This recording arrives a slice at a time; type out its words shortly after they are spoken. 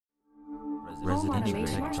residential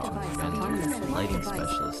tech talk, lighting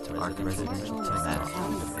specialist to residential tech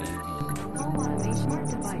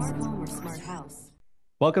house.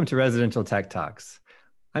 Welcome to Residential Tech Talks.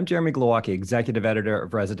 I'm Jeremy Glowacki, Executive Editor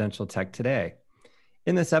of Residential Tech Today.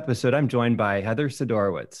 In this episode, I'm joined by Heather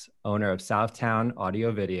Sidorowicz, owner of Southtown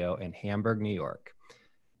Audio Video in Hamburg, New York.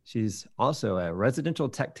 She's also a Residential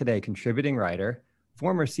Tech Today contributing writer,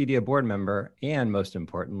 former CEDIA board member, and most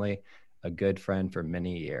importantly, a good friend for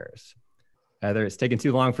many years. Heather, it's taken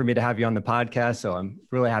too long for me to have you on the podcast, so I'm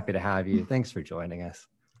really happy to have you. Thanks for joining us.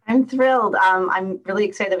 I'm thrilled. I'm really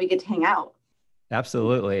excited that we get to hang out.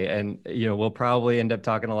 Absolutely. And, we'll probably end up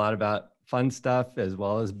talking a lot about fun stuff as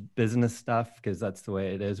well as business stuff, because that's the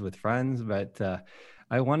way it is with friends. But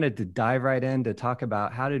I wanted to dive right in to talk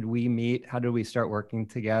about, how did we meet? How did we start working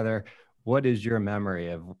together? What is your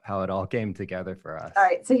memory of how it all came together for us? All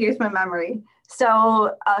right. So here's my memory.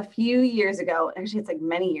 So a few years ago, actually it's like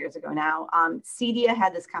many years ago now, CEDIA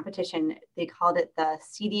had this competition. They called it the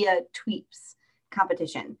CEDIA Tweeps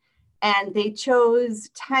competition. And they chose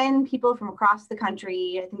 10 people from across the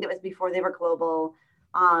country. I think that was before they were global.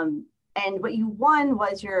 And what you won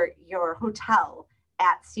was your hotel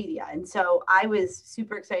at CEDIA. And so I was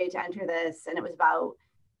super excited to enter this. And it was about,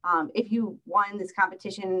 if you won this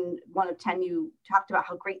competition, one of 10, you talked about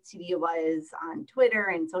how great CEDIA was on Twitter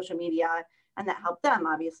and social media. And that helped them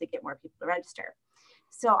obviously get more people to register.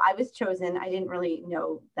 So I was chosen. I didn't really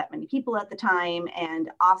know that many people at the time.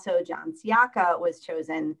 And also John Siaka was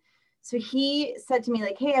chosen. So he said to me,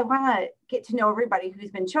 like, hey, I want to get to know everybody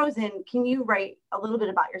who's been chosen. Can you write a little bit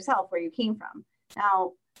about yourself, where you came from?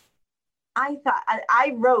 Now, I thought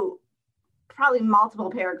I wrote probably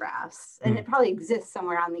multiple paragraphs, and it probably exists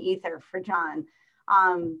somewhere on the ether for John.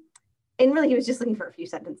 And really, he was just looking for a few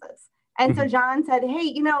sentences. And so John said,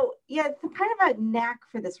 hey, it's kind of a knack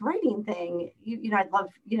for this writing thing. I'd love,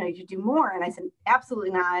 you should do more. And I said,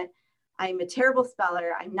 absolutely not. I'm a terrible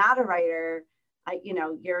speller. I'm not a writer.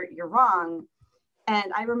 You're wrong.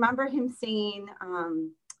 And I remember him saying,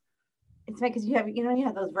 it's funny because you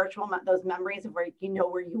have those those memories of where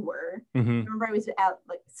where you were. I remember I was at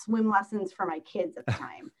like swim lessons for my kids at the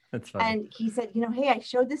time. That's funny. And he said, hey, I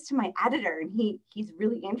showed this to my editor and he's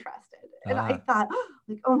really interested. And I thought,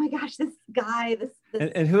 oh my gosh, this guy, this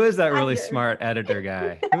and who is that really smart editor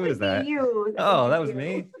guy? Who is that? That was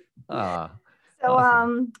me. So,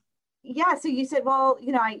 awesome. Yeah. So you said, well,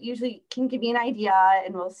 I usually can give you an idea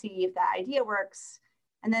and we'll see if that idea works.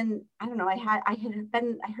 And then, I don't know, I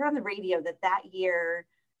heard on the radio that year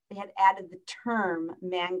they had added the term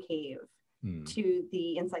man cave to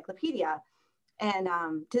the encyclopedia and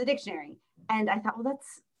to the dictionary. And I thought, well,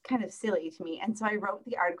 that's kind of silly to me. And so I wrote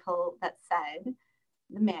the article that said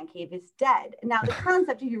the man cave is dead. And now the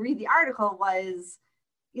concept, if you read the article, was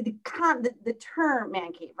the term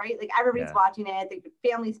man cave, right? Like everybody's watching it, the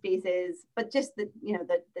family spaces, but just the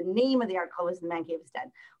name of the article was the man cave is dead.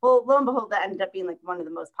 Well, lo and behold, that ended up being like one of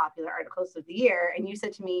the most popular articles of the year. And you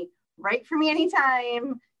said to me, write for me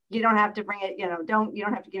anytime. You don't have to bring it, you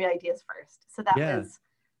don't have to give me ideas first. So that was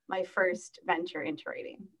my first venture into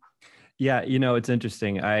writing. Yeah, it's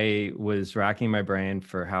interesting. I was racking my brain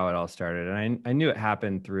for how it all started, and I knew it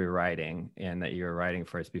happened through writing, and that you were writing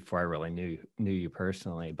first before I really knew you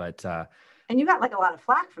personally. But and you got like a lot of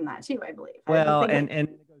flack from that too, I believe. Well, and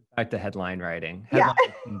it goes back to headline writing. Headlines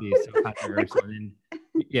can be so controversial,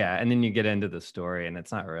 and then you get into the story, and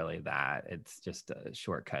it's not really that. It's just a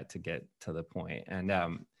shortcut to get to the point, and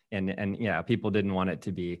people didn't want it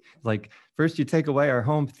to be like, first you take away our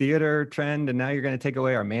home theater trend and now you're going to take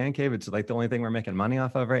away our man cave. It's like the only thing we're making money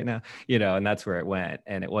off of right now, and that's where it went.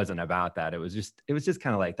 And it wasn't about that. It was just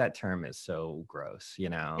kind of like, that term is so gross,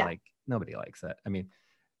 like nobody likes it. I mean,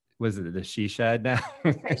 was it the she shed now?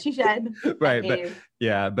 She shed. Right.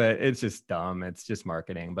 But it's just dumb. It's just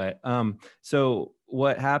marketing. But so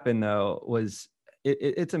what happened though was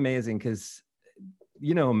it's amazing because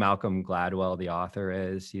Malcolm Gladwell, the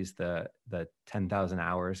author, he's the 10,000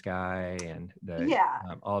 hours guy and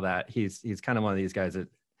all that. He's kind of one of these guys that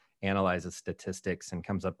analyzes statistics and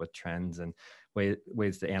comes up with trends and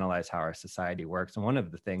ways to analyze how our society works. And one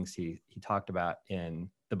of the things he talked about in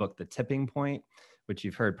the book, The Tipping Point, which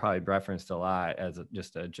you've heard probably referenced a lot as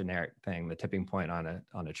just a generic thing, the tipping point on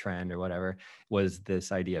a trend or whatever, was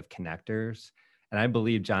this idea of connectors. And I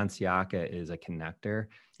believe John Siaka is a connector.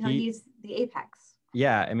 No, he's the apex.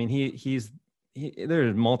 Yeah, I mean,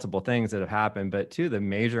 there's multiple things that have happened, but two of the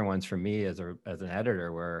major ones for me as an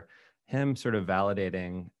editor were him sort of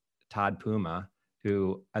validating Todd Puma,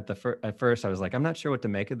 who at first I was like, I'm not sure what to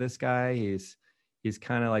make of this guy. He's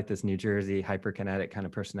kind of like this New Jersey hyperkinetic kind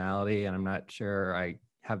of personality, and I'm not sure I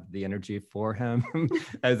have the energy for him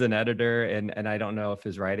as an editor. And I don't know if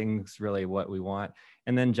his writing's really what we want.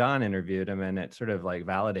 And then John interviewed him and it sort of like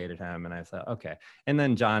validated him. And I thought, okay. And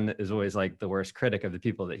then John is always like the worst critic of the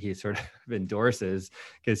people that he sort of endorses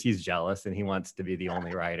because he's jealous and he wants to be the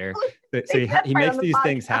only writer. So he makes these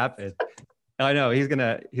things happen. I know he's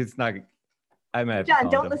not, I might have John,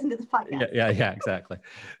 don't listen to this podcast. Yeah, exactly.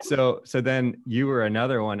 So then you were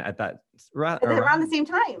another one at that around the same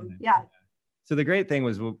time. Yeah. So the great thing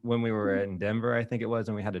was when we were in Denver, I think it was,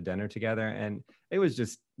 and we had a dinner together, and it was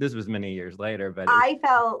just, this was many years later, but I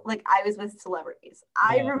felt like I was with celebrities.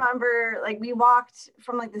 I remember like we walked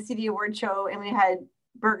from like the CD Award show and we had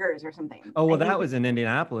burgers or something. Oh, well, that was in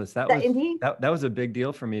Indianapolis. That was a big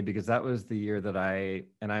deal for me because that was the year that I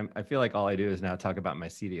feel like all I do is now talk about my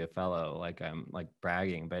CEDIA fellow, like I'm like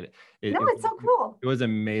bragging, but it's so cool. It was a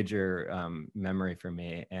major memory for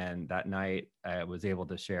me. And that night I was able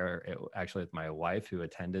to share it actually with my wife who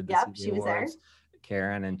attended the CEDIA she was Awards,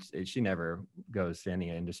 Karen, and she never goes to any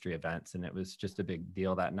industry events. And it was just a big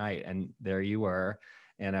deal that night. And there you were.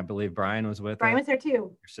 And I believe Brian was with us. Brian was there too.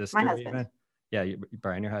 Your sister, my husband. Even. Yeah,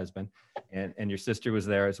 Brian, your husband, and your sister was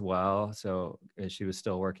there as well. So she was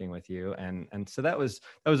still working with you, and so that was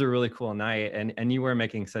a really cool night. And you were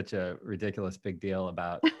making such a ridiculous big deal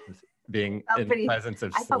about being in the presence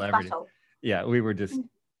of celebrity. Yeah, we were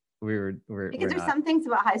because there's some things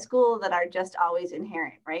about high school that are just always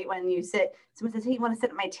inherent, right? When you sit, someone says, "Hey, you want to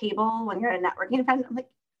sit at my table?" When you're at a networking event, I'm like,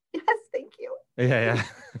 "Yes, thank you." Yeah.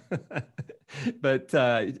 But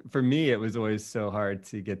for me, it was always so hard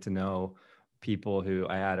to get to know people who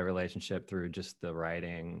I had a relationship through just the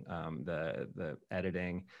writing, the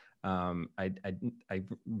editing. I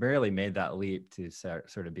rarely made that leap to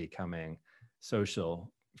sort of becoming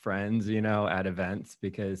social friends, at events,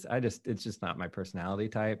 because it's just not my personality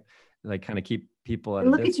type. Like kind of keep people at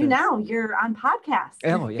a distance. Look at you now, you're on podcasts.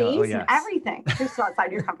 Yes. And everything. You're still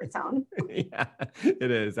outside your comfort zone. Yeah,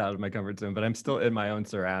 it is out of my comfort zone, but I'm still in my own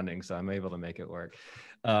surroundings, so I'm able to make it work.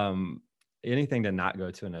 Anything to not go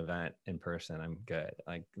to an event in person, I'm good.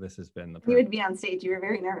 Like this has been You would be on stage. You were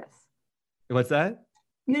very nervous. What's that?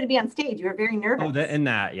 You had to be on stage. You were very nervous. Oh,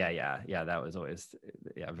 yeah. That was always,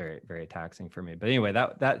 very, very taxing for me. But anyway,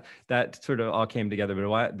 that sort of all came together.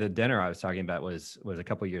 But the dinner I was talking about was a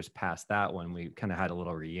couple of years past that, when we kind of had a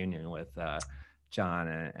little reunion with John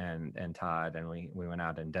and Todd, and we went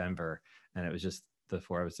out in Denver, and it was just the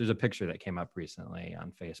four of us. There's a picture that came up recently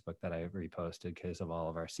on Facebook that I reposted because of all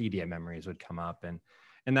of our CEDIA memories would come up, and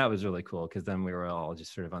that was really cool because then we were all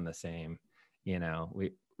just sort of on the same,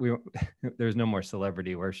 we there's no more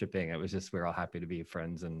celebrity worshiping. It was just, we're all happy to be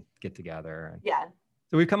friends and get together. Yeah.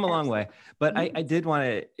 So we've come a long way, but I did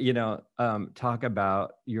want to, talk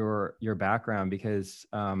about your background, because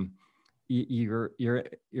your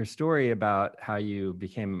story about how you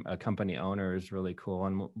became a company owner is really cool,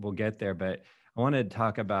 and we'll get there. But I wanted to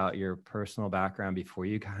talk about your personal background before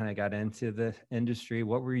you kind of got into the industry.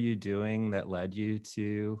 What were you doing that led you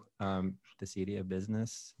to the CEDIA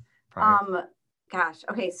business prior? Gosh.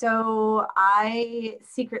 Okay. So I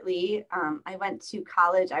secretly, I went to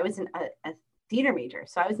college. I was a theater major.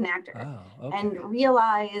 So I was an actor. Oh, okay. And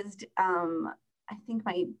realized, I think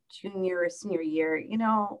my junior or senior year,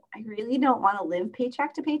 I really don't want to live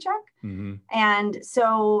paycheck to paycheck. Mm-hmm. And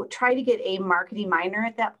so tried to get a marketing minor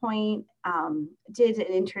at that point, did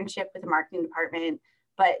an internship with the marketing department,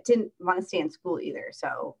 but didn't want to stay in school either.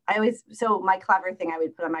 So my clever thing I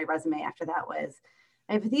would put on my resume after that was,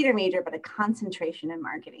 I have a theater major, but a concentration in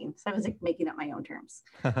marketing. So I was like making up my own terms.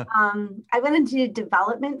 I went into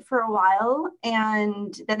development for a while.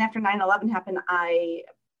 And then after 9/11 happened, I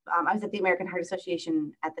was at the American Heart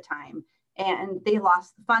Association at the time, and they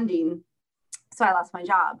lost the funding. So I lost my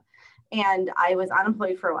job, and I was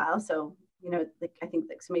unemployed for a while. So, I think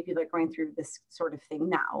like so many people are going through this sort of thing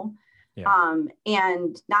now. Yeah.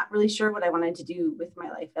 And not really sure what I wanted to do with my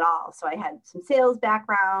life at all. So I had some sales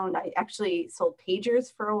background. I actually sold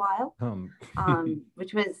pagers for a while,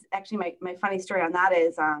 which was actually my funny story on that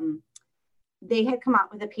is they had come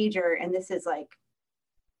out with a pager, and this had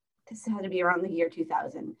to be around the year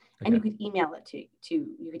 2000, okay. And you could email it to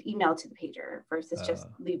the pager versus just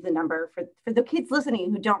leave the number for the kids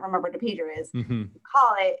listening who don't remember what a pager is. Mm-hmm.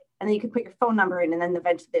 Call it, and then you could put your phone number in, and then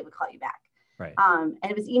eventually they would call you back. Right. And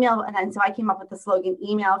it was email. And then so I came up with the slogan,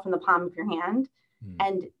 email from the palm of your hand.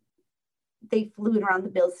 And they flew it around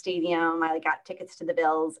the Bills Stadium. I got tickets to the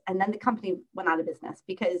Bills. And then the company went out of business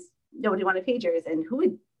because nobody wanted pagers. And who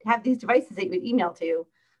would have these devices that you would email to?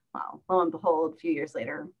 Well, lo and behold, a few years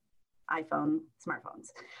later, iPhone, smartphones.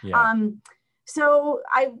 Yeah. So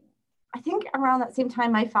I I think around that same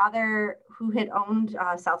time, my father, who had owned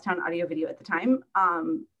Southtown Audio Video at the time,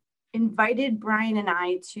 invited Brian and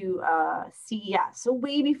I to CES. So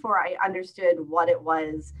way before I understood what it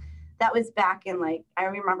was. That was back in like, I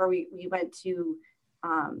remember we went to,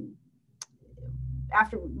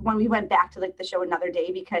 after when we went back to like the show another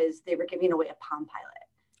day because they were giving away a Palm Pilot.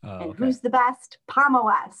 And okay. who's the best? Palm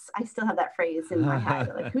OS. I still have that phrase in my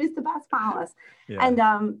head. Like, who's the best Palm OS? Yeah.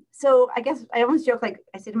 And so I guess I almost joke, like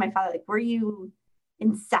I said to my father, like, were you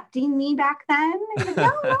incepting me back then? And he's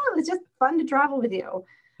like, no, it was just fun to travel with you.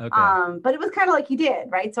 Okay. But it was kind of like you did,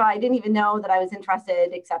 right? So I didn't even know that I was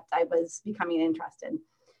interested, except I was becoming interested.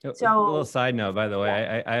 So a little side note, by the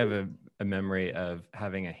way, I have a memory of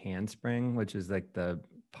having a handspring, which is like the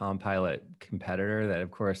Palm Pilot competitor that, of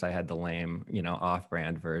course, I had the lame,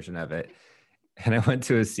 off-brand version of it. And I went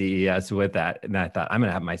to a CES with that, and I thought, I'm going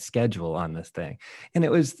to have my schedule on this thing. And it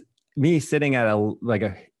was me sitting at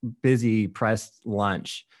a busy press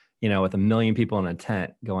lunch, with a million people in a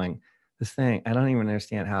tent going, this thing, I don't even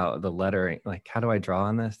understand how the lettering, like, how do I draw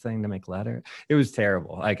on this thing to make letter? It was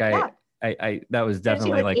terrible. Like I that was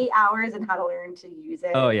definitely like 8 hours and how to learn to use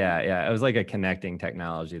it. Oh yeah. It was like a connecting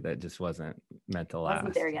technology that just wasn't meant to last.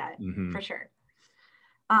 Wasn't there yet, Mm-hmm. for sure.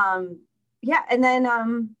 Yeah, and then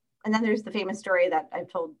there's the famous story that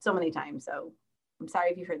I've told so many times. So I'm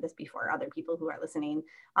sorry if you've heard this before, other people who are listening.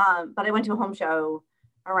 But I went to a home show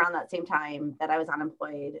around that same time that I was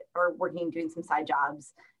unemployed or working, doing some side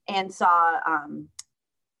jobs, and saw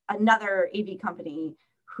another AV company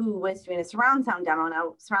who was doing a surround sound demo.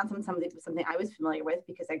 Now, surround sound was something I was familiar with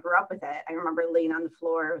because I grew up with it. I remember laying on the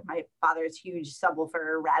floor with my father's huge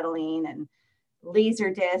subwoofer rattling and laser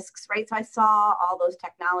discs, right? So I saw all those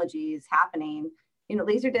technologies happening.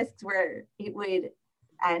 Laser discs where it would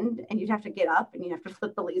end and you'd have to get up and you have to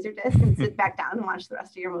flip the laser disc and sit back down and watch the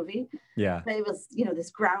rest of your movie. Yeah. But it was, this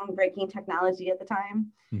groundbreaking technology at the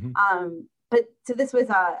time. Mm-hmm. But so this was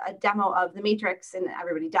a demo of the Matrix, and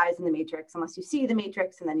everybody dies in the Matrix unless you see the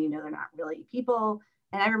Matrix, and then they're not really people.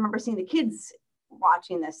 And I remember seeing the kids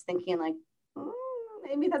watching this thinking like,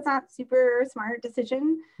 maybe that's not super smart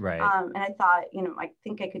decision. Right. And I thought, I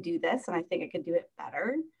think I could do this, and I think I could do it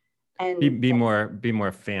better. And be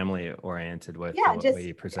more family oriented with just way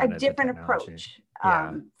you presented a different approach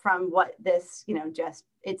from what this, just,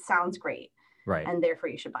 it sounds great. Right. And therefore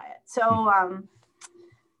you should buy it. So,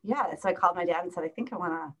 so I called my dad and said, I think I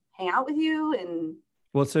want to hang out with you. And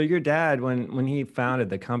well, so your dad, when he founded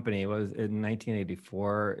the company, was in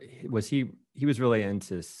 1984, was he was really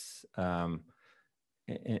into satellite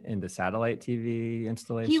TV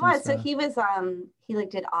installation? He was. Stuff? So he was, he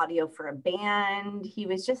did audio for a band. He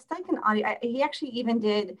was just like an audio. He actually even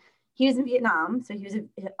he was in Vietnam. So he was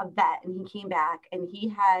a vet, and he came back, and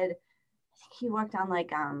I think he worked on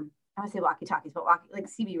I want to say walkie-talkies, but like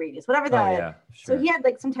CB radios, whatever sure. So he had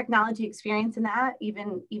some technology experience in that,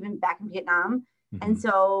 even back in Vietnam. Mm-hmm. And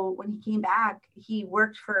so when he came back, he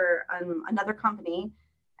worked for another company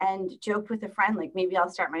and joked with a friend, like, maybe I'll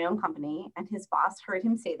start my own company. And his boss heard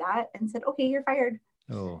him say that and said, okay, you're fired.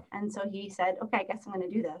 Oh. And so he said, okay, I guess I'm going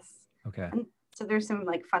to do this. Okay. And so there's some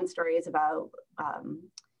fun stories about,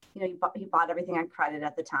 he bought everything on credit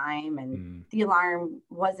at the time, and the alarm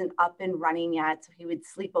wasn't up and running yet. So he would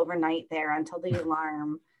sleep overnight there until the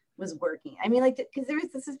alarm was working. I mean, because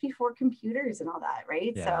this is before computers and all that,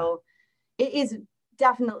 right? Yeah. So it is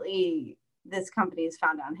definitely, this company is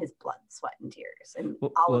founded on his blood, sweat, and tears, and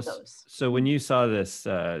all of those. So when you saw this,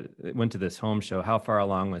 went to this home show, how far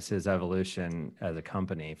along was his evolution as a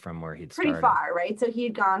company from where he'd started? Pretty far, right? So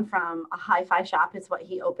he'd gone from a hi-fi shop is what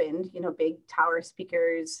he opened, big tower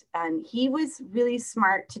speakers, and he was really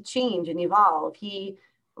smart to change and evolve. He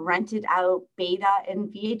rented out beta and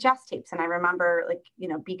VHS tapes. And I remember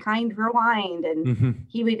Be Kind, Rewind. And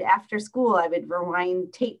he would, after school, I would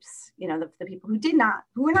rewind tapes, the people who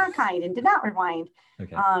were not kind and did not rewind.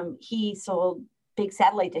 Okay. He sold big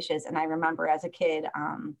satellite dishes. And I remember as a kid,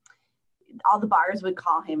 all the bars would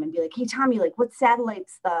call him and be like, hey, Tommy, what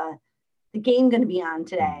satellite's the game going to be on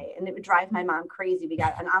today? And it would drive my mom crazy. We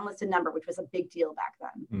got an unlisted number, which was a big deal back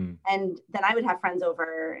then. And then I would have friends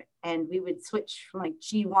over, and we would switch from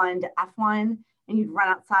G1 to F1, and you'd run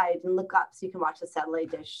outside and look up so you can watch the satellite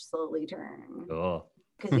dish slowly turn. Cool.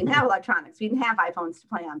 Because we didn't have electronics. We didn't have iPhones to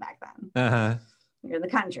play on back then. Uh-huh. You're in the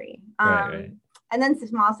country. Right. And then some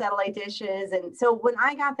small satellite dishes. And so when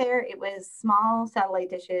I got there, it was small satellite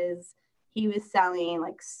dishes. He was selling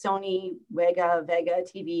Sony Vega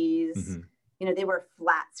TVs. They were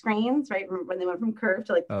flat screens, right? When they went from curved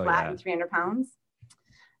to flat and 300 pounds.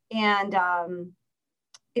 And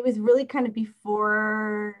it was really kind of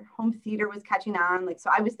before home theater was catching on. So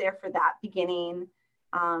I was there for that beginning.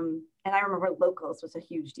 And I remember locals was a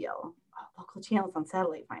huge deal. Oh, local channels on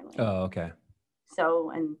satellite finally. Oh, okay.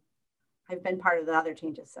 So, and I've been part of the other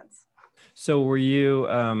changes since. So were you,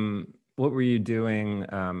 what were you doing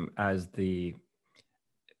as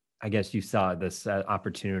I guess you saw this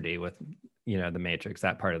opportunity with, the Matrix,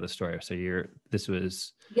 that part of the story. So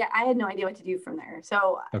Yeah, I had no idea what to do from there.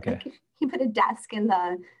 So okay. He put a desk in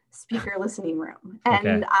the speaker listening room,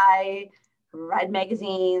 and I read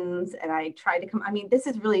magazines, and I tried to this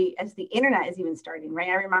is really as the internet is even starting, right?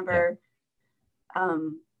 I remember,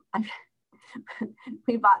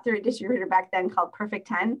 we bought through a distributor back then called Perfect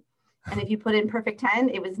 10. And if you put in Perfect 10,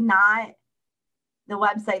 it was not the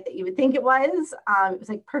website that you would think it was. It was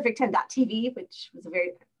like perfect10.tv, which was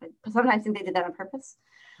sometimes I think they did that on purpose.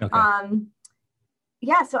 Okay.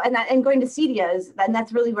 Yeah. So, and going to Cedia's, and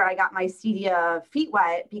that's really where I got my Cedia feet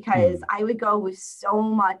wet, because I would go with so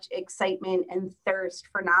much excitement and thirst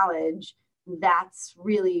for knowledge. That's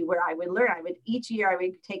really where I would learn. Each year I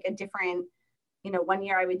would take a different, 1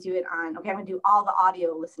 year I would do it on, okay, I'm going to do all the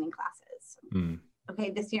audio listening classes. Okay,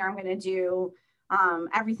 this year I'm going to do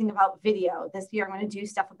everything about video. This year I'm going to do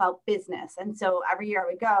stuff about business. And so every year I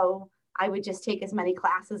would go, I would just take as many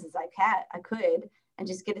classes as I could, and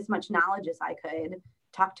just get as much knowledge as I could,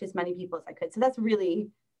 talk to as many people as I could. So that's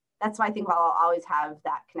why I think I'll always have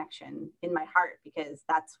that connection in my heart, because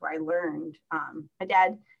that's where I learned. My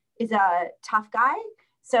dad is a tough guy.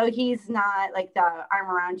 So he's not like the arm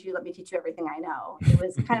around you, let me teach you everything I know. It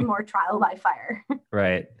was kind of more trial by fire.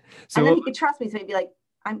 Right. So and then he could trust me. So he'd be like,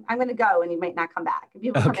 I'm going to go, and he might not come back. And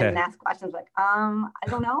people come in and ask questions like, I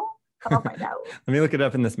don't know, but I'll find out. Let me look it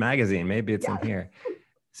up in this magazine. Maybe it's in here.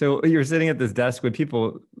 So you're sitting at this desk with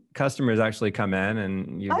customers actually come in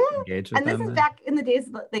and you engage with them? And this is back in the days,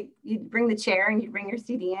 like you'd bring the chair and you'd bring your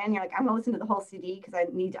CD in. You're like, I'm going to listen to the whole CD because I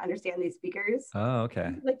need to understand these speakers. Oh,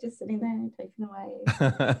 okay. Like just sitting there typing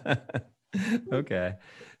away. Okay.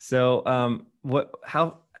 So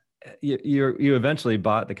you eventually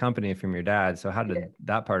bought the company from your dad. So how did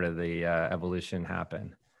that part of the evolution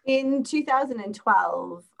happen? In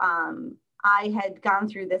 2012, I had gone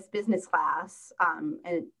through this business class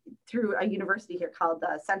and through a university here called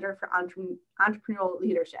the Center for Entrepreneurial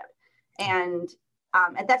Leadership. And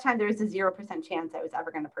at that time, there was a 0% chance I was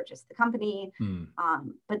ever going to purchase the company.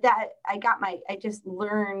 But I just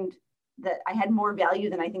learned that I had more value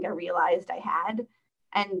than I think I realized I had.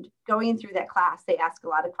 And going through that class, they ask a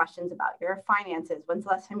lot of questions about your finances. When's the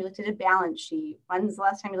last time you looked at a balance sheet? When's the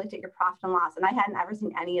last time you looked at your profit and loss? And I hadn't ever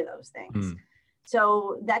seen any of those things.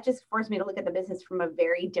 So that just forced me to look at the business from a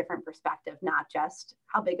very different perspective, not just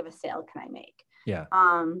how big of a sale can I make? Yeah.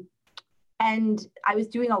 And I was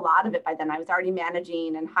doing a lot of it by then. I was already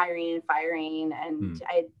managing and hiring and firing, and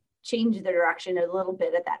I had changed the direction a little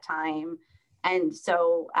bit at that time. And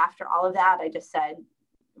so after all of that, I just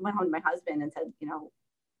went home to my husband and said,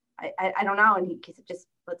 I don't know. And he said, just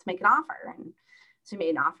let's make an offer. And so we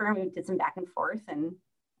made an offer and we did some back and forth, and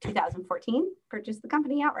 2014 purchased the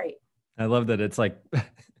company outright. I love that it's like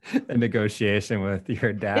a negotiation with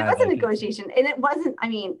your dad. It was a negotiation, and it wasn't,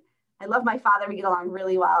 I love my father. We get along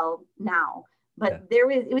really well now, but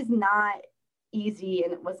it was not easy,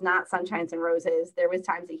 and it was not sunshines and roses. There was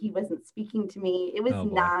times that he wasn't speaking to me. It was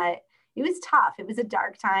it was tough. It was a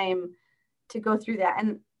dark time to go through that.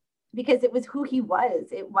 And because it was who he was,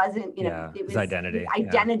 it wasn't, it was his identity. His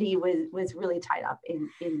identity was really tied up in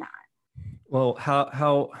that. Well,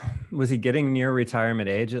 how was he getting near retirement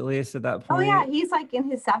age, at least at that point? Oh yeah, he's like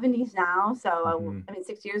in his 70s now. So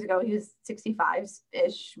 6 years ago he was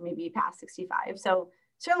 65-ish, maybe past 65. So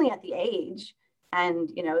certainly at the age,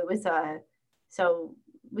 and it was so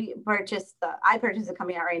I purchased the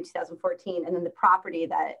company outright in 2014, and then the property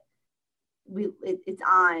that it's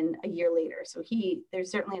on a year later. So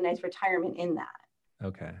there's certainly a nice retirement in that.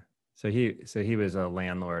 Okay. So he was a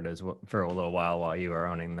landlord as well for a little while you were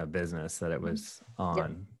owning the business that it was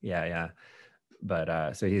on. Yeah.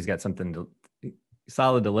 But so he's got something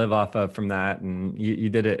solid to live off of from that. And you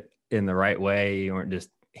did it in the right way. You weren't just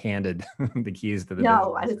handed the keys to the business.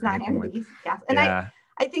 No, I was not handed the keys. Yes. And I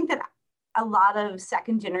think that a lot of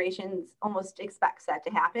second generations almost expects that to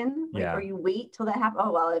happen. Or you wait till that happens.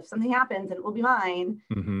 Oh, well, if something happens, it will be mine.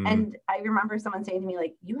 And I remember someone saying to me,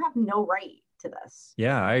 like, you have no right to this.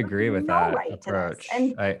 Yeah, I agree with that approach.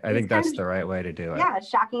 And I think that's the right way to do it. Yeah,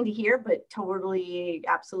 shocking to hear, but totally,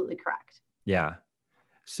 absolutely correct. Yeah.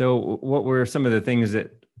 So what were some of the things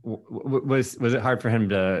that was it hard for him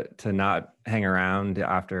to not hang around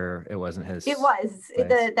after it wasn't his? It was.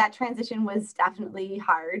 That transition was definitely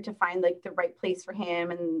hard to find, like the right place for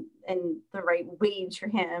him and the right wage for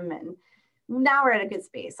him. And now we're at a good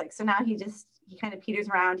space. Like, so now he kind of peters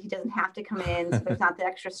around. He doesn't have to come in. So there's not the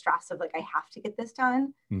extra stress of like, I have to get this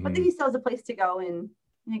done, but then he still has a place to go, and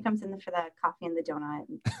he comes in for the coffee and the donut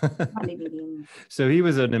and Monday meeting. So he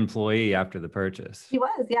was an employee after the purchase. He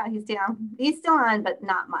was, yeah. He's down. He's still on, but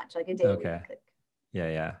not much, like a day. Okay. A week.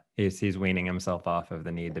 Yeah. He's weaning himself off of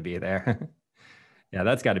the need to be there. Yeah,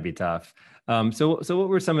 that's got to be tough. So what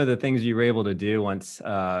were some of the things you were able to do once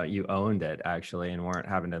you owned it, actually, and weren't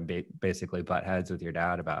having to basically butt heads with your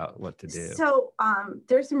dad about what to do? So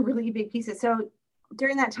there's some really big pieces. So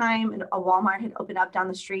during that time, a Walmart had opened up down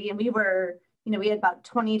the street, and we were, we had about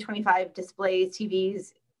 20, 25 displays,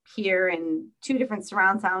 TVs here, and 2 different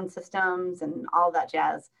surround sound systems and all that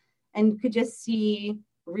jazz, and could just see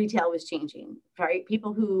retail was changing, right?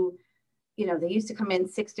 People who, they used to come in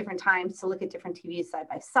 6 different times to look at different TVs side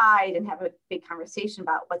by side and have a big conversation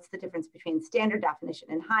about what's the difference between standard definition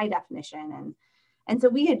and high definition. And so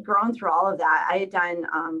we had grown through all of that. I had done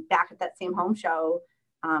back at that same home show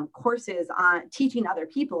courses on teaching other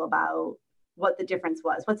people about what the difference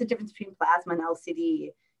was. What's the difference between plasma and LCD?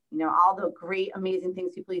 All the great, amazing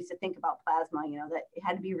things people used to think about plasma, that it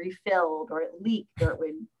had to be refilled or it leaked or it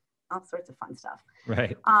would, all sorts of fun stuff.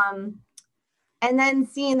 Right. And then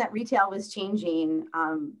seeing that retail was changing,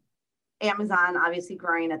 Amazon obviously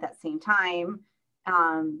growing at that same time,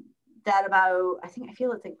 that I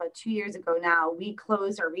feel it's like about 2 years ago now, we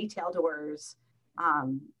closed our retail doors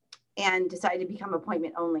and decided to become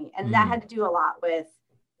appointment only. And that had to do a lot with,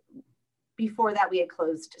 before that we had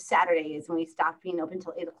closed Saturdays and we stopped being open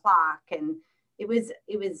till 8 o'clock. And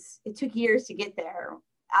it took years to get there.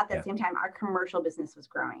 At that same time, our commercial business was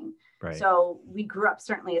growing. Right. So we grew up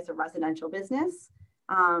certainly as a residential business,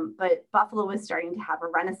 but Buffalo was starting to have a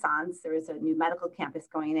renaissance. There was a new medical campus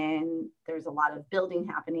going in. There's a lot of building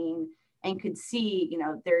happening, and could see,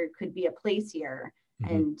 there could be a place here.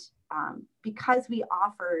 And because we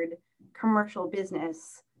offered commercial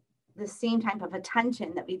business the same type of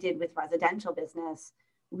attention that we did with residential business,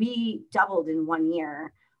 we doubled in 1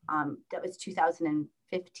 year. That was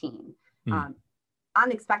 2015.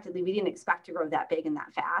 Unexpectedly, we didn't expect to grow that big and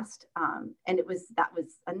that fast. And that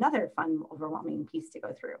was another fun, overwhelming piece to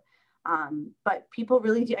go through. But people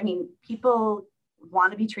really do. People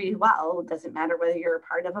want to be treated well. It doesn't matter whether you're a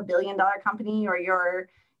part of a $1 billion company or you're,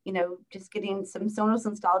 just getting some Sonos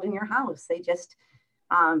installed in your house. They just,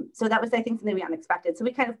 so that was, I think, something we unexpected. So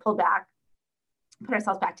we kind of pulled back, put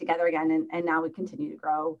ourselves back together again. And now we continue to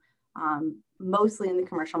grow, mostly in the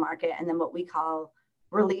commercial market. And then what we call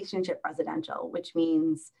relationship residential, which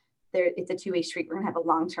means it's a 2-way street. We're going to have a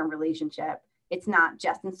long-term relationship. It's not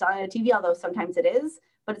just installing a TV, although sometimes it is,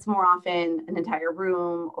 but it's more often an entire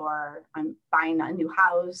room, or I'm buying a new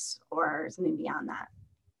house or something beyond that,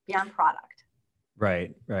 beyond product.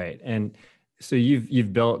 Right. And so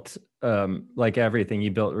you've built, like everything,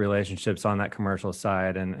 you built relationships on that commercial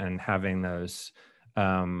side, and having those,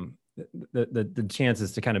 the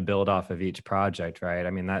chances to kind of build off of each project, right?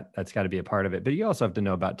 That's got to be a part of it, but you also have to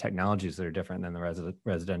know about technologies that are different than the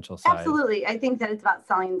residential side. Absolutely. I think that it's about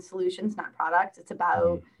selling solutions, not products. It's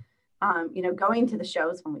about, going to the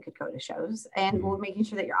shows when we could go to shows, and we're making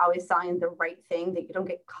sure that you're always selling the right thing, that you don't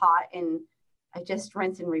get caught in, I just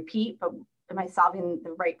rinse and repeat, but am I solving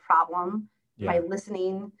the right problem? Am I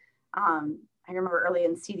listening? I remember early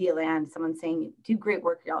in CEDIA land, someone saying, do great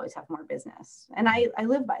work, you always have more business. And I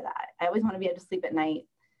live by that. I always want to be able to sleep at night.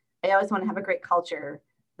 I always want to have a great culture.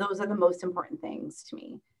 Those are the most important things to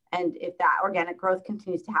me. And if that organic growth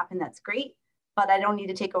continues to happen, that's great. But I don't need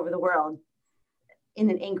to take over the world in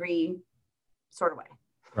an angry sort of way.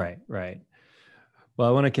 Right. Well,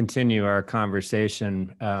 I want to continue our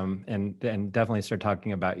conversation and definitely start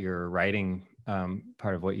talking about your writing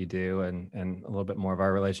part of what you do, and a little bit more of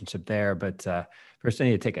our relationship there. But first, I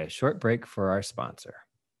need to take a short break for our sponsor.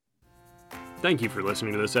 Thank you for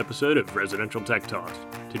listening to this episode of Residential Tech Talks.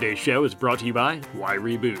 Today's show is brought to you by Why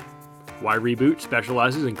Reboot. Why Reboot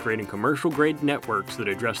specializes in creating commercial-grade networks that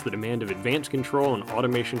address the demand of advanced control and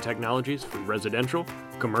automation technologies for residential,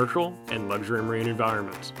 commercial, and luxury marine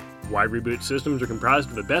environments. Why Reboot systems are comprised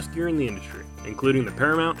of the best gear in the industry, including the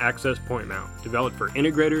Paramount Access Point Mount, developed for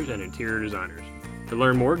integrators and interior designers. To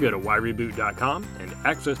learn more, go to whyreboot.com and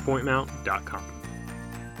accesspointmount.com.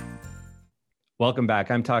 Welcome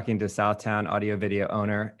back. I'm talking to Southtown Audio Video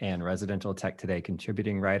owner and Residential Tech Today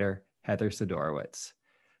contributing writer, Heather Sidorowicz.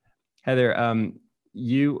 Heather,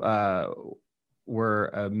 you were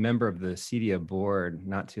a member of the CEDIA board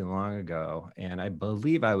not too long ago, and I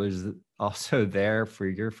believe I was also there for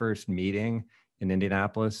your first meeting in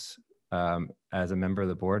Indianapolis as a member of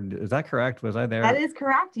the board. Is that correct? Was I there? That is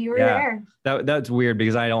correct. You were there. That's weird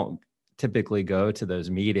because I don't typically go to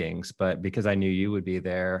those meetings, but because I knew you would be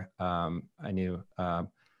there, I knew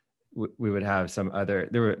we would have some other,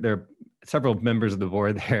 there were several members of the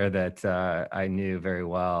board there that I knew very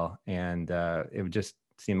well. And it would just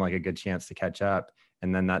seem like a good chance to catch up.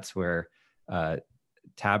 And then that's where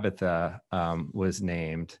Tabitha was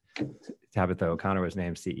named, Tabitha O'Connor was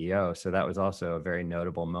named CEO. So that was also a very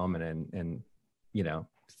notable moment in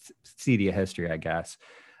CEDIA history, I guess.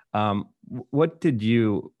 What did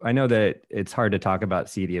you, I know that it's hard to talk about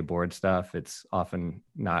CEDIA board stuff. It's often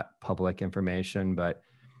not public information, but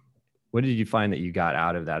what did you find that you got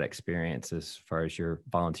out of that experience as far as your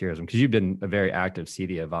volunteerism? Because you've been a very active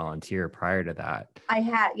CEDIA volunteer prior to that. I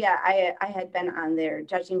had been on their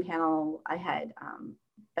judging panel. I had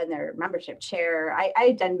been their membership chair. I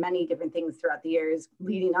had done many different things throughout the years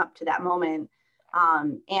leading up to that moment.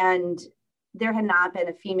 And there had not been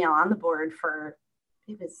a female on the board for,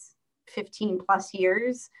 it was 15 plus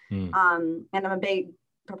years. And I'm a big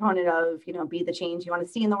proponent of, be the change you want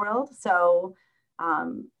to see in the world. So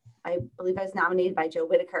I believe I was nominated by Joe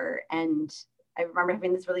Whitaker, and I remember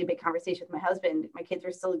having this really big conversation with my husband. My kids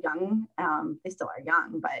were still young. They still are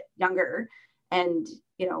young, but younger. And,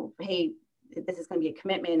 hey, this is going to be a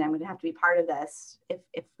commitment. I'm going to have to be part of this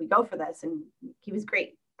if we go for this. And he was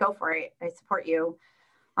great. Go for it. I support you.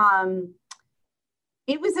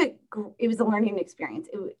 It was a learning experience.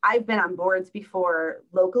 I've been on boards before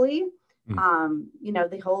locally.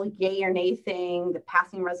 The whole yay or nay thing, the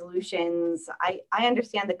passing resolutions, I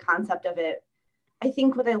understand the concept of it. I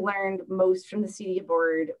think what I learned most from the CEDIA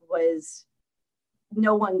board was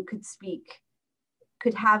no one could speak,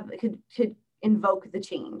 could invoke the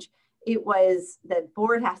change. It was that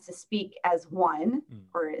board has to speak as one,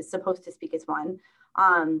 or is supposed to speak as one.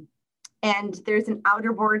 And there's an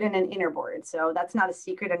outer board and an inner board. So that's not a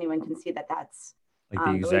secret. Anyone can see that that's like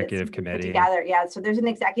the executive committee together. Yeah. So there's an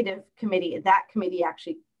executive committee. That committee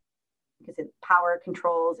actually, because it power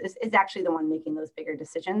controls, is actually the one making those bigger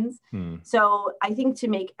decisions. So I think to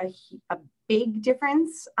make a big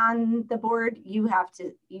difference on the board, you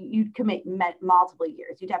commit multiple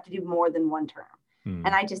years. You'd have to do more than one term. And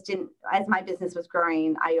I just didn't, as my business was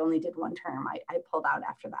growing, I only did one term. I pulled out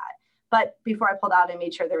after that. But before I pulled out, I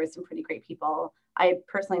made sure there was some pretty great people I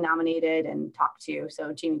personally nominated and talked to.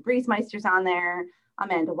 So Jamie Breezemeister's on there,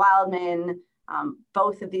 Amanda Wildman.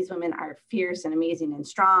 Both of these women are fierce and amazing and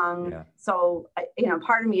strong. Yeah. So,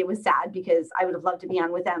 part of me, it was sad because I would have loved to be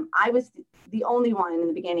on with them. I was the only one in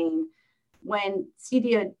the beginning. When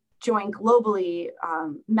CEDIA joined globally,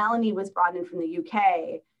 Melanie was brought in from the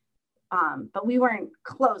UK, but we weren't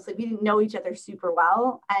close. Like, we didn't know each other super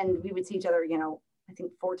well. And we would see each other, I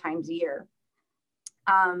think 4 times a year.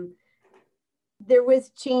 There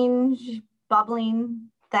was change bubbling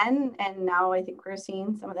then, and now I think we're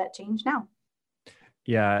seeing some of that change now.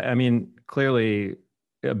 Yeah, I mean, clearly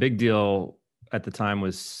a big deal at the time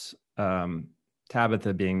was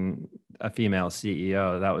Tabitha being a female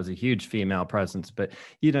CEO. That was a huge female presence. But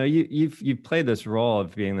you've played this role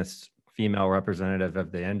of being this female representative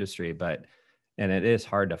of the industry, and it is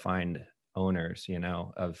hard to find owners,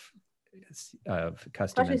 of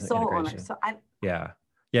custom especially sole integration. owners. So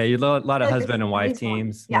you a lot of husband and wife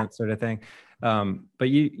teams, that sort of thing. But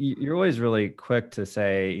you're always really quick to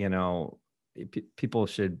say, people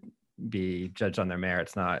should be judged on their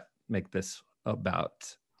merits, not make this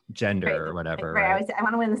about gender or whatever. Right. I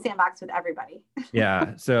want to win the sandbox with everybody.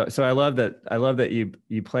 Yeah. So I love that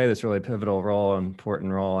you play this really pivotal role,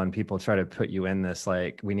 important role, and people try to put you in this,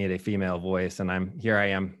 like, we need a female voice. And I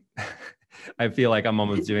am. I feel like I'm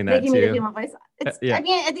almost doing that too. Me the female voice. I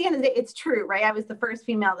mean, at the end of the day, it's true, right? I was the first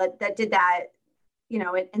female that did that,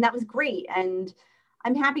 and that was great. And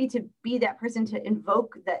I'm happy to be that person to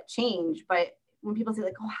invoke that change. But when people say,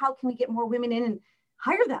 like, oh, how can we get more women in and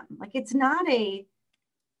hire them? Like, it's not a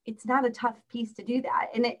tough piece to do that.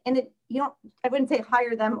 And I wouldn't say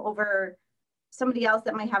hire them over somebody else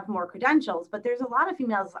that might have more credentials, but there's a lot of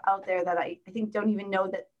females out there that I think don't even know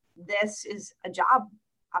that this is a job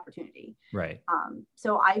opportunity. Right.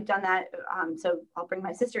 So I've done that. So I'll bring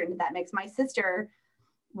my sister into that mix. My sister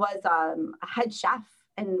was a head chef,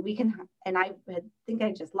 and I think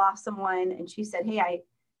I just lost someone, and she said, hey, I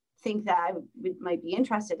think that I might be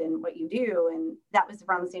interested in what you do. And that was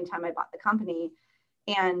around the same time I bought the company.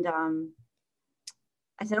 And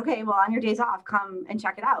I said, okay, well, on your days off, come and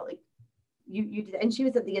check it out. Like you did. And she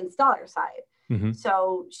was at the installer side. Mm-hmm.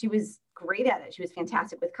 So she was great at it. She was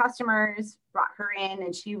fantastic with customers, brought her in,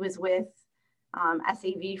 and she was with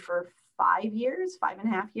SAV for 5.5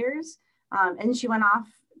 years. And she went off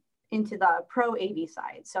into the pro AV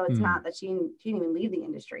side. So it's not that she didn't even leave the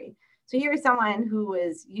industry. So here's someone who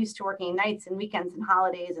was used to working nights and weekends and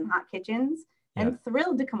holidays and hot kitchens and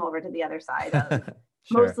thrilled to come over to the other side of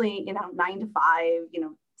Sure. mostly, 9 to 5,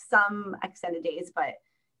 some extended days, but,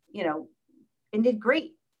 and did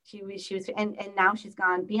great. She was, and now she's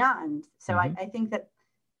gone beyond. So I think that,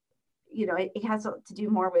 it has to do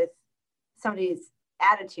more with somebody's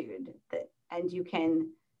attitude and you can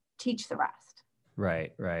teach the rest.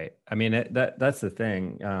 Right. I mean, that's the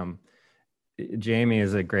thing. Jamie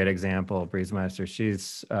is a great example. Breezemeister.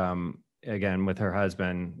 She's again with her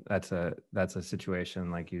husband. That's a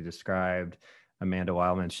situation like you described. Amanda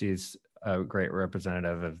Wildman. She's a great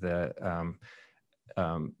representative of the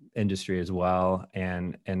industry as well.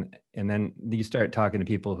 And then you start talking to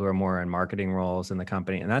people who are more in marketing roles in the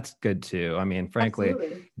company, and that's good too. I mean, frankly,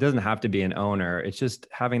 Absolutely. it doesn't have to be an owner. It's just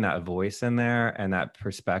having that voice in there and that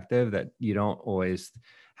perspective that you don't always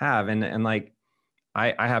have. And like,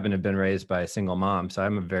 I happen to have been raised by a single mom, so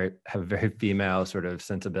have a very female sort of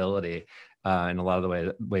sensibility in a lot of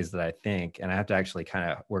the ways that I think, and I have to actually kind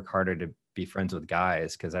of work harder to be friends with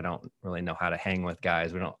guys because I don't really know how to hang with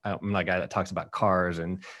guys. I'm not a guy that talks about cars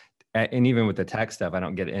and even with the tech stuff, I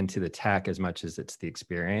don't get into the tech as much as it's the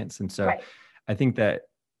experience. And so I think that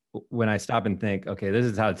when I stop and think, okay, this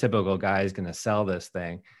is how a typical guy is going to sell this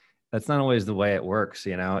thing, that's not always the way it works.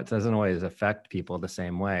 It doesn't always affect people the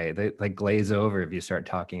same way. They like glaze over if you start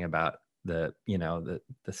talking about the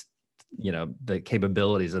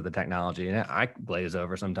capabilities of the technology. And I glaze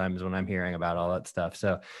over sometimes when I'm hearing about all that stuff.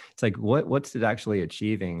 So it's like, what's it actually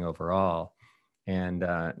achieving overall? And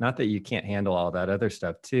not that you can't handle all that other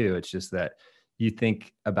stuff too. It's just that you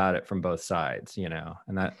think about it from both sides,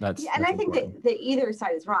 and that's and I think that either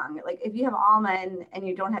side is wrong. Like if you have all men and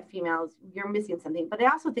you don't have females, you're missing something. But I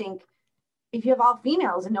also think if you have all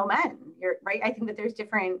females and no men, you're right. I think that there's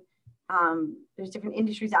different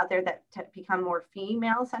industries out there that become more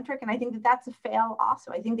female centric, and I think that that's a fail.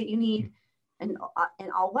 Also, I think that you need an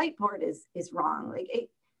all white board is wrong. Like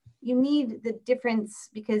you need the difference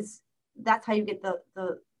because that's how you get the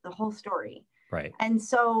whole story. Right. And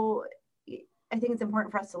so I think it's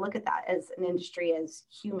important for us to look at that as an industry, as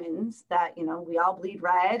humans, that, we all bleed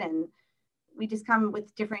red and we just come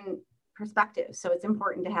with different perspectives. So it's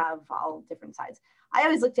important to have all different sides. I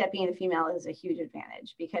always looked at being a female as a huge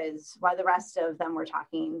advantage because while the rest of them were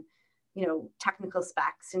talking, technical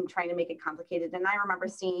specs and trying to make it complicated. And I remember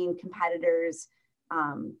seeing competitors'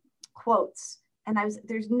 quotes, and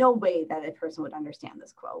there's no way that a person would understand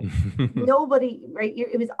this quote. Nobody, right?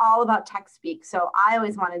 It was all about tech speak. So I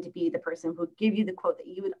always wanted to be the person who would give you the quote that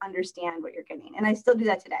you would understand what you're getting. And I still do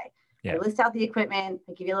that today. Yeah. I list out the equipment,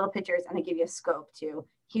 I give you little pictures, and I give you a scope to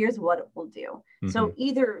here's what it will do. Mm-hmm. So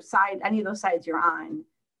either side, any of those sides you're on,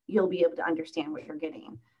 you'll be able to understand what you're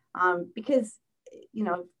getting. Because,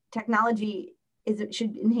 technology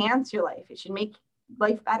should enhance your life. It should make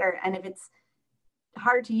life better. And if it's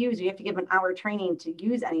hard to use, you have to give an hour training to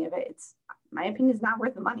use any of it. It's, my opinion, is not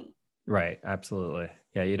worth the money. Right. Absolutely.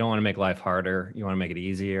 Yeah. You don't want to make life harder. You want to make it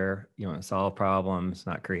easier. You want to solve problems,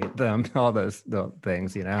 not create them, all those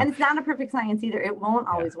things, And it's not a perfect science either. It won't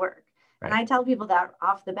always work. Right. And I tell people that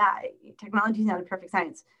off the bat, technology is not a perfect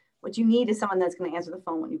science. What you need is someone that's going to answer the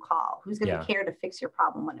phone when you call, who's going to care to fix your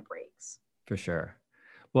problem when it breaks. For sure.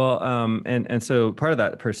 Well, and so part of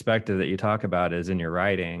that perspective that you talk about is in your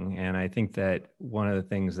writing. And I think that one of the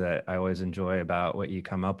things that I always enjoy about what you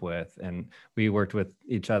come up with, and we worked with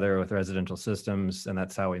each other with Residential Systems, and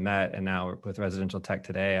that's how we met. And now with Residential Tech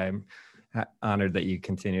Today, I'm honored that you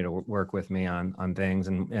continue to work with me on things.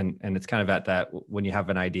 And it's kind of at that, when you have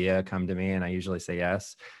an idea, come to me, and I usually say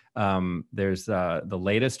yes. There's the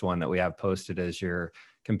latest one that we have posted is your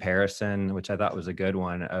comparison, which I thought was a good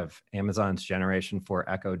one, of Amazon's Generation 4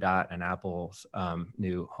 Echo Dot and Apple's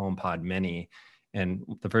new HomePod Mini. And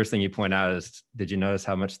the first thing you point out is, did you notice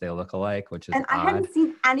how much they look alike? Which is odd. I hadn't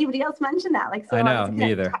seen anybody else mention that. Like, so I know,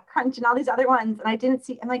 me either. TechCrunch and all these other ones, and I didn't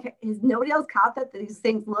see. I'm like, has nobody else caught that these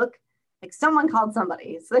things look like someone called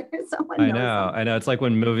somebody? So someone. I know. It's like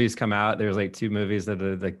when movies come out, there's like two movies that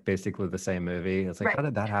are like basically the same movie. It's like, How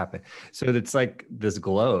did that happen? So it's like this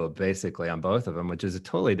globe basically on both of them, which is a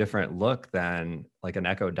totally different look than like an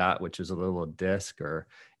Echo Dot, which is a little disc, or,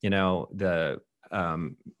 the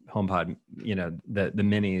HomePod, the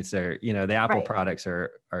minis are, the Apple products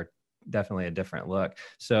are definitely a different look.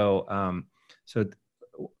 So, so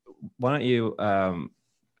why don't you,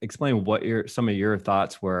 explain what some of your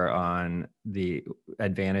thoughts were on the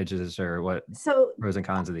advantages or what pros and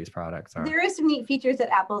cons of these products are. There is some neat features that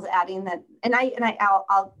Apple's adding that, and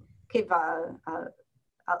I'll give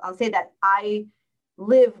I'll say that I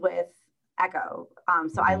live with Echo,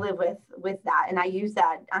 so I live with that, and I use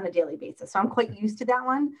that on a daily basis. So I'm quite used to that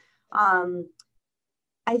one. Um,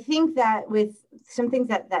 I think that with some things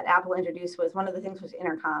that Apple introduced was one of the things was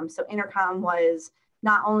intercom. So intercom was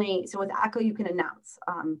not only, so with Echo, you can announce,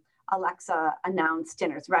 Alexa, announce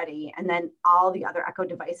dinner's ready. And then all the other Echo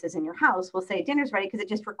devices in your house will say dinner's ready because it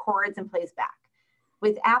just records and plays back.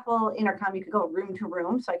 With Apple intercom, you could go room to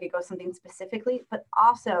room. So I could go something specifically, but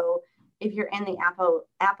also if you're in the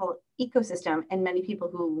Apple ecosystem, and many people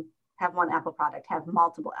who have one Apple product have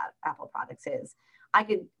multiple Apple products, I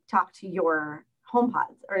could talk to your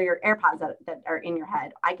HomePods or your AirPods that are in your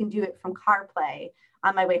head. I can do it from CarPlay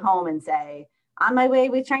on my way home and say, on my way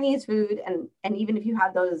with Chinese food. And even if you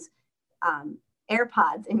have those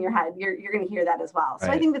AirPods in your head, you're going to hear that as well. So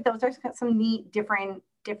I think that those are some neat, different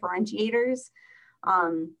differentiators.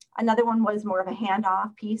 Another one was more of a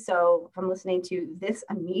handoff piece. So if I'm listening to this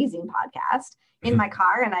amazing podcast in my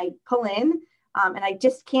car and I pull in and I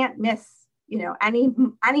just can't miss, any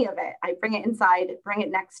of it, I bring it inside, bring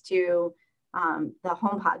it next to the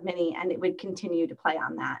HomePod Mini, and it would continue to play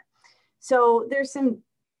on that. So there's some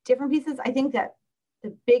different pieces. I think that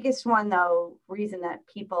the biggest one, though, reason that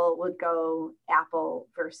people would go Apple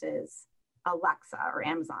versus Alexa or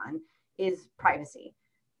Amazon is privacy.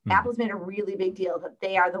 Apple's made a really big deal that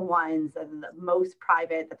they are the ones that are the most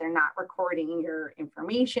private, that they're not recording your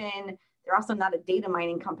information. They're also not a data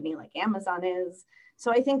mining company like Amazon is.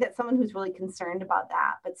 So I think that someone who's really concerned about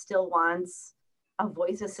that, but still wants a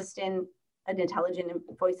voice assistant, an intelligent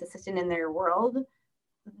voice assistant in their world,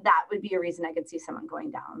 that would be a reason I could see someone going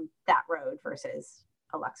down that road versus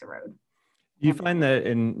Alexa road. Do you find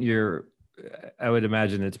that I would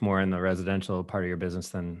imagine it's more in the residential part of your business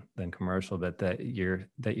than commercial, but that you're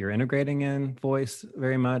integrating in voice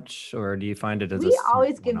very much, or do you find it as we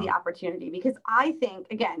always give the opportunity, because I think,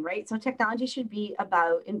 again, right, so technology should be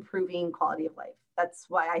about improving quality of life. That's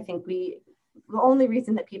why I think the only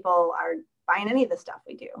reason that people are buying any of the stuff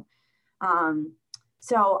we do.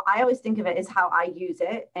 So I always think of it as how I use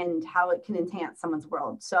it and how it can enhance someone's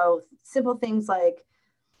world. So simple things like,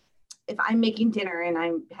 if I'm making dinner and I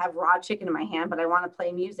have raw chicken in my hand, but I want to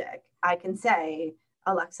play music, I can say,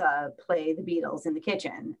 Alexa, play the Beatles in the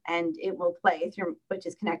kitchen, and it will play through, which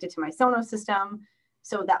is connected to my Sonos system.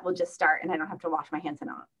 So that will just start, and I don't have to wash my hands and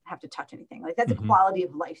I don't have to touch anything. Like that's a quality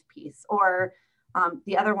of life piece. Or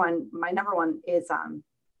the other one, my number one is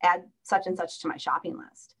add such and such to my shopping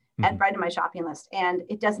list. Add bread to my shopping list. And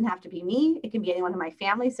it doesn't have to be me. It can be anyone in my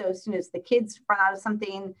family. So as soon as the kids run out of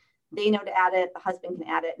something, they know to add it. The husband can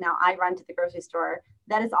add it. Now I run to the grocery store.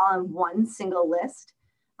 That is all in one single list.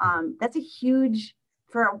 That's a huge,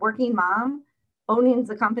 for a working mom, owning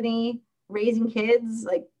the company, raising kids,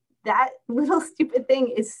 like that little stupid thing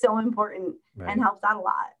is so important and helps out a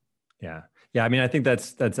lot. Yeah. Yeah. I mean, I think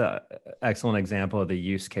that's an excellent example of the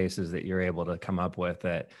use cases that you're able to come up with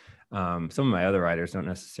that some of my other writers don't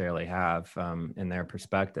necessarily have in their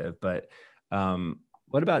perspective. But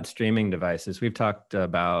what about streaming devices? We've talked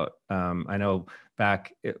about, I know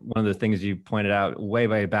one of the things you pointed out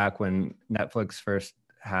way back when Netflix first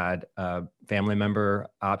had family member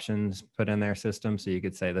options put in their system. So you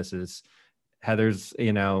could say, this is Heather's,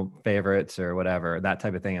 favorites or whatever, that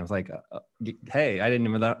type of thing. I was like, hey, I didn't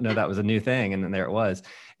even know that was a new thing. And then there it was.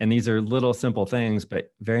 And these are little simple things,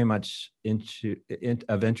 but very much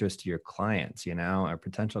of interest to your clients, or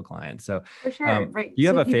potential clients. So for sure, right. Do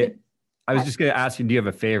you have I was just going to ask you, do you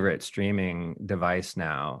have a favorite streaming device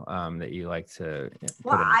now that you like to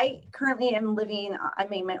Well, I currently am living, I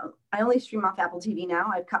only stream off Apple TV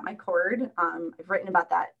now. I've cut my cord. I've written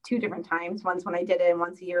about that 2 different times, once when I did it and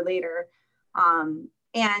once a year later.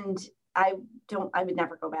 And I would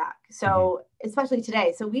never go back. So especially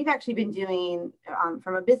today. So we've actually been doing,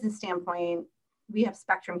 from a business standpoint, we have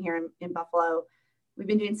Spectrum here in Buffalo. We've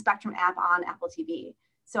been doing Spectrum app on Apple TV.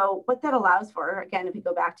 So what that allows for, again, if we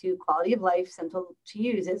go back to quality of life, simple to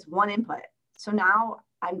use, is one input. So now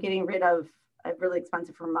I'm getting rid of a really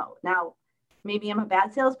expensive remote. Now, maybe I'm a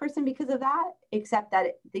bad salesperson because of that, except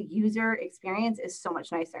that the user experience is so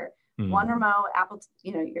much nicer. One remote, Apple,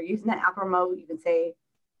 you're using that Apple remote. You can say,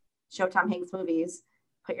 show Tom Hanks movies,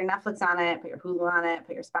 put your Netflix on it, put your Hulu on it,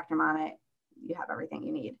 put your Spectrum on it. You have everything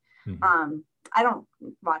you need. I don't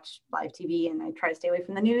watch live TV, and I try to stay away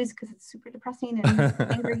from the news because it's super depressing and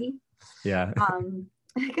angry. Yeah.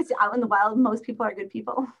 Because out in the wild, most people are good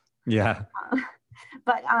people. Yeah.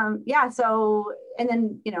 But yeah. So, and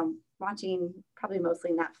then, watching probably mostly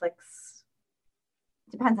Netflix.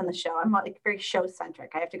 Depends on the show. I'm like very show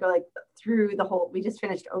centric. I have to go through the whole, we just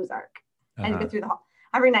finished Ozark. I have to go through the whole,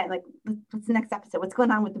 every night, like, what's the next episode? What's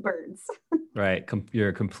going on with the birds? Right. You're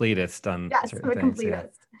a completist on yes, certain I'm a things.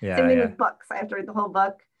 completist. Yeah. Same thing with books. I have to read the whole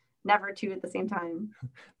book. never two at the same time.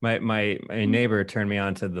 My neighbor turned me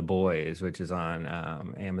on to The Boys, which is on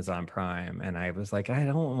Amazon Prime, and I was like, I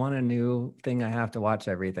don't want a new thing I have to watch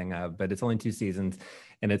everything of, but it's only 2 seasons,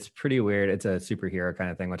 and it's pretty weird. It's a superhero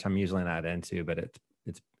kind of thing, which I'm usually not into, but it's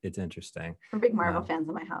interesting. We're big Marvel fans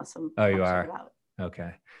in my house. So oh, you are?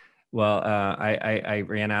 Okay. Well, I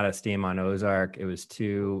ran out of steam on Ozark. It was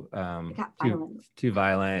too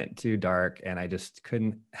violent, too dark, and I just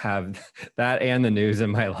couldn't have that and the news in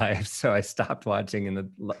my life. So I stopped watching in the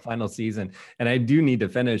final season, and I do need to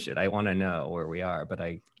finish it. I want to know where we are, but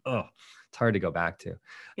it's hard to go back to.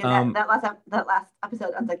 Yeah, that last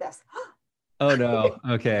episode ends like this. Oh no.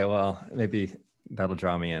 Okay. Well, maybe that'll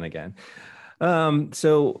draw me in again.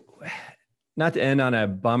 So. Not to end on a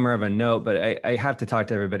bummer of a note, but I have to talk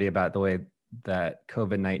to everybody about the way that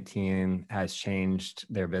COVID-19 has changed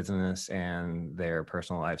their business and their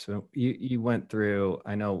personal lives. So you went through,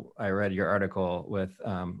 I know I read your article with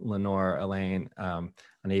Lenore Elaine on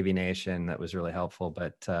AV Nation that was really helpful,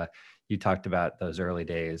 but you talked about those early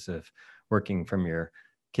days of working from your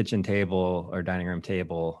kitchen table or dining room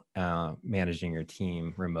table, managing your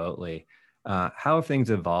team remotely. How have things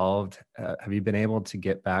evolved? Have you been able to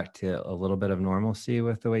get back to a little bit of normalcy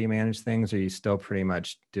with the way you manage things? Or are you still pretty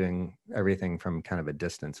much doing everything from kind of a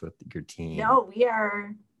distance with your team? No, we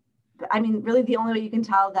are. I mean, really the only way you can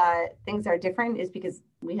tell that things are different is because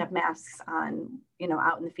we have masks on,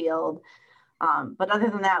 out in the field. But other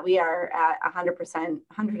than that, we are at 100%,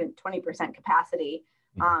 120% capacity.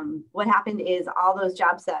 What happened is all those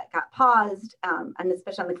jobs that got paused, and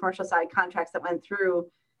especially on the commercial side, contracts that went through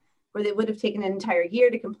where they would have taken an entire year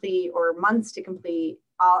to complete or months to complete,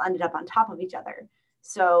 all ended up on top of each other.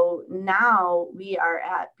 So now we are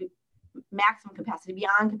at maximum capacity,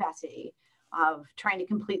 beyond capacity of trying to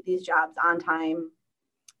complete these jobs on time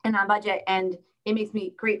and on budget. And it makes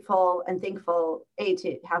me grateful and thankful,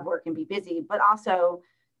 to have work and be busy, but also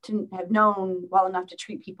to have known well enough to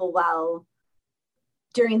treat people well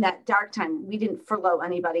during that dark time. We didn't furlough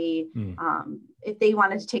anybody. If they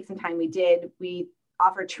wanted to take some time, we did. We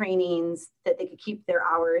offer trainings that they could keep their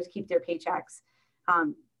hours, keep their paychecks,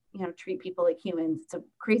 treat people like humans. It's a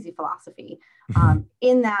crazy philosophy.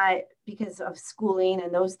 In that, because of schooling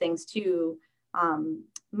and those things too,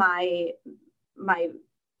 my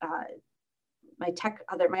other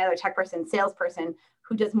tech person, salesperson,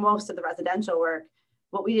 who does most of the residential work,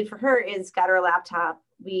 what we did for her is got her a laptop.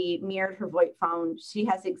 We mirrored her VoIP phone. She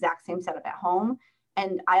has the exact same setup at home.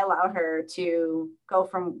 And I allow her to go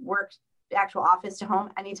from work, actual office to home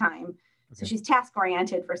anytime. Okay. So she's task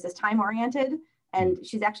oriented versus time oriented, and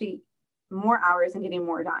she's actually more hours and getting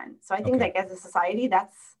more done. So I think like as a society,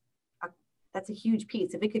 that's a huge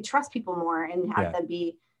piece. If we could trust people more and have them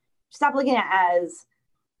stop looking at it as,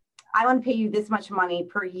 I want to pay you this much money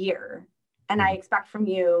per year, and I expect from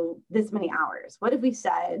you this many hours. What if we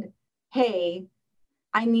said, hey,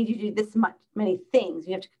 I need you to do many things.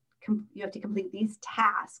 You have to complete these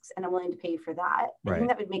tasks, and I'm willing to pay you for that. Right. I think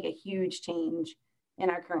that would make a huge change in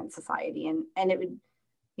our current society. And it would,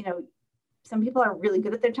 some people are really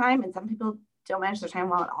good at their time and some people don't manage their time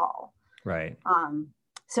well at all. Right.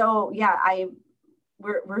 So yeah,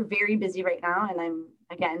 we're very busy right now, and I'm,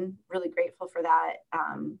 again, really grateful for that.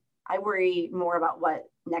 I worry more about what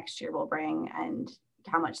next year will bring and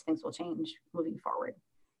how much things will change moving forward.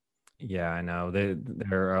 Yeah, I know.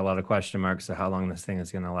 There are a lot of question marks of how long this thing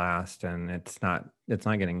is going to last, and it's not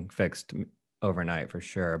getting fixed overnight for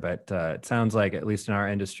sure. But it sounds like, at least in our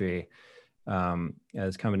industry,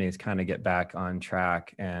 as companies kind of get back on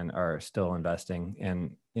track and are still investing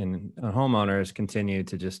in homeowners, continue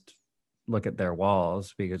to just look at their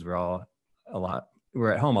walls, because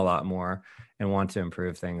we're at home a lot more and want to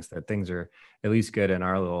improve things, that things are at least good in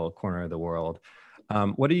our little corner of the world.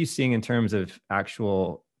 What are you seeing in terms of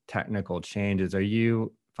actual technical changes? Are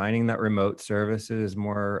you finding that remote service is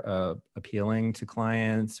more appealing to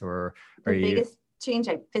clients, or are the biggest change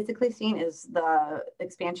I've physically seen is the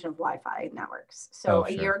expansion of Wi-Fi networks. So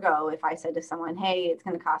a year ago, if I said to someone, hey, it's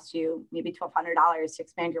going to cost you maybe $1,200 to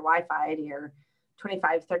expand your Wi-Fi to your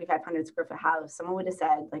 3,500 square foot house, someone would have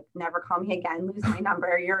said, like, never call me again, lose my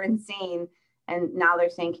number, you're insane. And now they're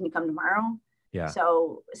saying, can you come tomorrow? Yeah.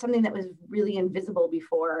 So something that was really invisible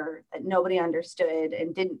before, that nobody understood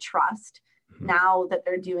and didn't trust, now that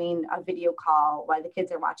they're doing a video call while the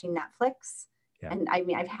kids are watching Netflix. Yeah. And I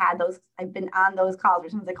mean, I've been on those calls where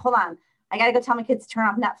someone's like, hold on, I got to go tell my kids to turn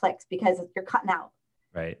off Netflix because you're cutting out.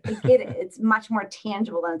 Right. I get it. It's much more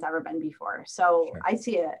tangible than it's ever been before. So sure. I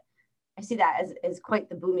see that as quite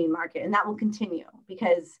the booming market, and that will continue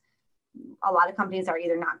because a lot of companies are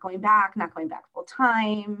either not going back full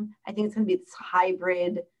time. I think it's going to be this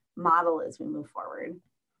hybrid model as we move forward.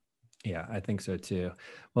 Yeah, I think so too.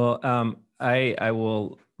 Well, I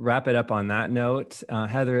will wrap it up on that note.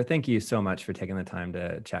 Heather, thank you so much for taking the time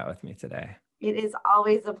to chat with me today. It is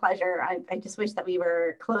always a pleasure. I just wish that we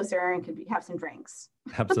were closer and could have some drinks.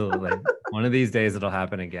 Absolutely. One of these days it'll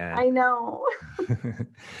happen again. I know.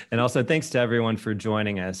 And also thanks to everyone for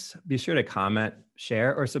joining us. Be sure to comment,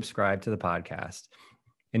 share, or subscribe to the podcast.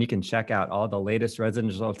 And you can check out all the latest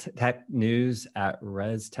residential tech news at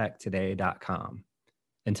restechtoday.com.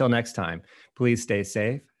 Until next time, please stay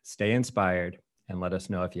safe, stay inspired, and let us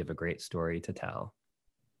know if you have a great story to tell.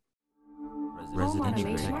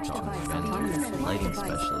 Residential Tech Talk, lighting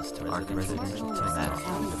specialist to residential tech.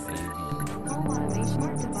 Home automation,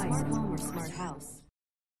 smart device, home or smart house.